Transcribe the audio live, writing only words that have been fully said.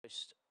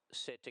almost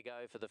set to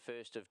go for the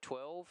first of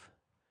 12.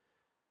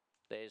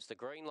 There's the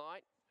green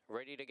light,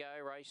 ready to go,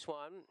 race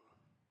 1.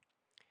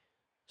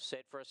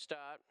 Set for a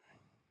start.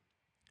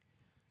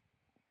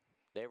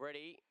 They're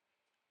ready.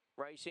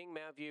 Racing,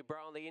 Mount View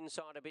Bro on the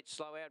inside, a bit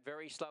slow out.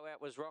 Very slow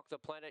out was Rock the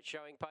Planet,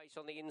 showing pace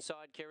on the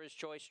inside. Kira's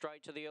Choice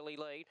straight to the early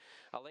lead.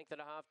 A length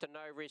and a half to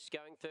No Risk,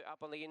 going through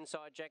up on the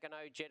inside. Jack and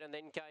O Jet, and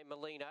then came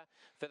Melina.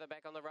 Further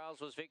back on the rails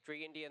was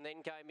Victory Indy, and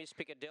then came Miss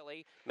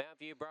Piccadilly. Mount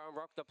View Bro and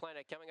Rock the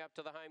Planet coming up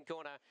to the home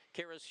corner.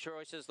 Kira's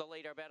Choice is the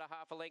leader, about a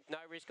half a length.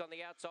 No Risk on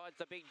the outside,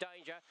 the big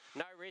danger.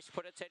 No Risk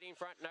put its head in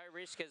front. No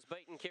Risk has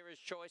beaten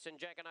Kira's Choice and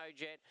Jack and O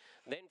Jet.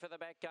 Then for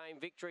the back came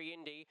Victory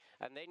Indy,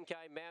 and then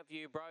came Mount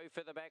View Bro.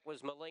 Further back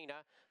was Melina.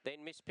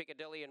 Then Miss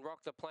Piccadilly and Rock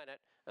the Planet,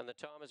 and the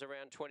time is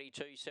around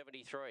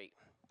 22.73.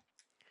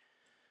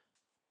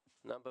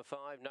 Number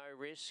 5, No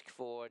Risk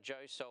for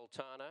Joe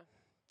Sultana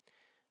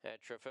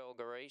at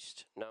Trafalgar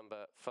East.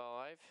 Number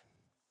 5.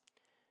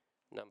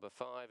 Number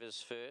 5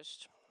 is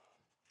first.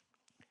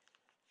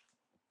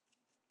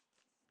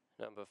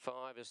 Number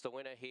 5 is the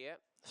winner here.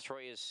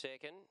 3 is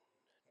second.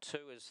 2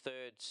 is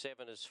third.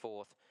 7 is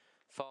fourth.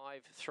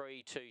 5,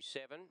 3, 2,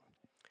 7.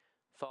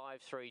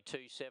 5, 3, 2,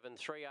 7,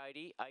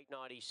 380,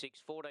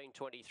 896,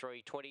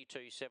 1423,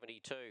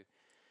 2272.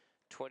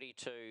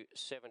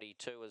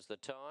 2272 is the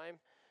time.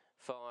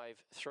 5,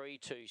 3,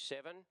 2,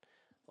 7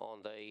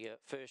 on the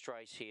first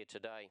race here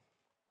today.